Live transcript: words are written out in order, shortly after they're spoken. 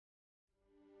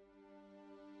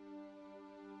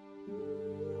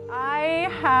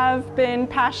have been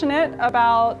passionate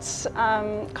about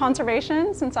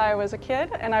conservation since I was a kid,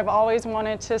 and I've always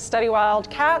wanted to study wild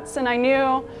cats, and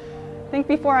I think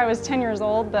before I was 10 years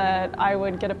old that I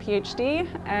would get a PhD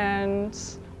and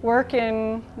work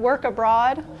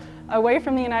abroad away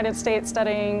from the United States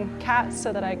studying cats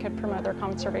so that I could promote their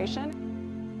conservation.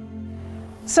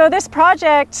 So this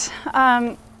project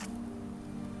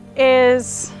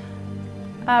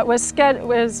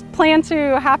was planned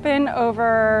to happen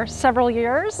over several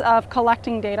years of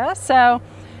collecting data. So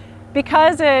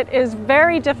because it is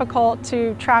very difficult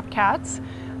to trap cats,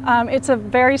 it's a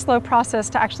very slow process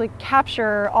to actually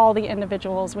capture all the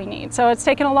individuals we need. So it's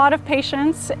taken a lot of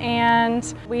patience,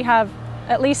 and we have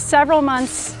at least several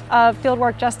months of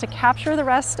fieldwork just to capture the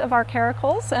rest of our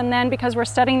caracals. And then because we're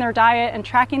studying their diet and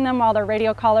tracking them while they're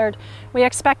radio collared, we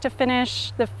expect to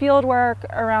finish the fieldwork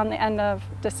around the end of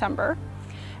December.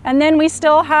 And then we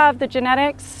still have the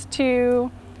genetics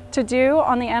to do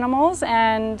on the animals,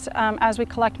 and as we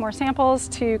collect more samples,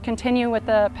 to continue with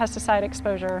the pesticide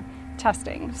exposure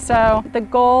testing. So the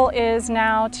goal is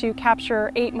now to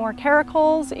capture 8 more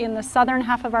caracals in the southern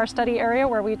half of our study area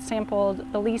where we'd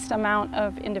sampled the least amount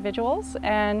of individuals,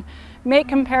 and make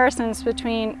comparisons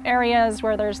between areas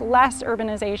where there's less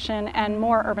urbanization and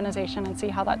more urbanization and see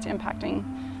how that's impacting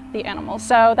the animals.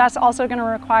 So that's also going to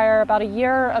require about a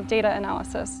year of data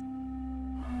analysis.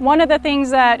 One of the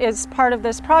things that is part of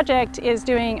this project is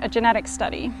doing a genetic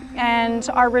study, and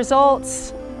our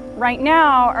results right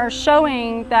now are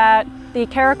showing that the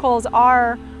caracals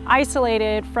are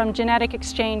isolated from genetic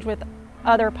exchange with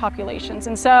other populations,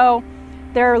 and so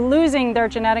they're losing their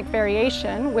genetic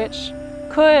variation, which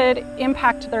could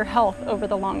impact their health over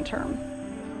the long term.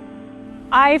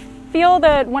 I feel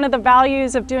that one of the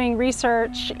values of doing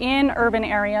research in urban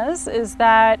areas is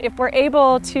that if we're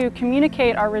able to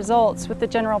communicate our results with the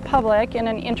general public in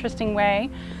an interesting way,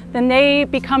 then they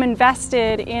become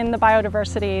invested in the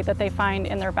biodiversity that they find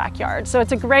in their backyard. So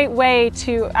it's a great way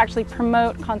to actually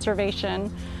promote conservation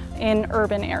in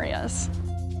urban areas.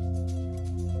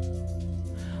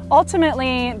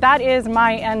 Ultimately, that is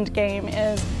my end game,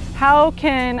 is how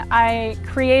can I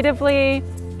creatively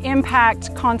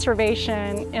impact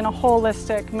conservation in a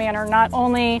holistic manner, not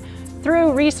only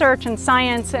through research and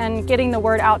science and getting the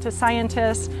word out to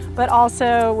scientists, but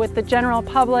also with the general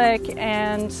public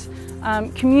and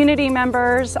community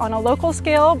members on a local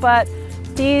scale. But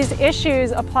these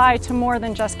issues apply to more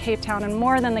than just Cape Town and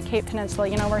more than the Cape Peninsula.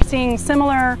 You know, we're seeing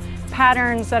similar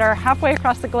patterns that are halfway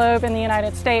across the globe in the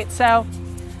United States. So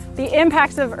the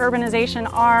impacts of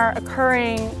urbanization are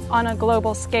occurring on a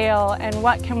global scale, and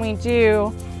what can we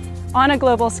do on a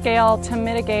global scale to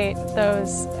mitigate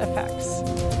those effects?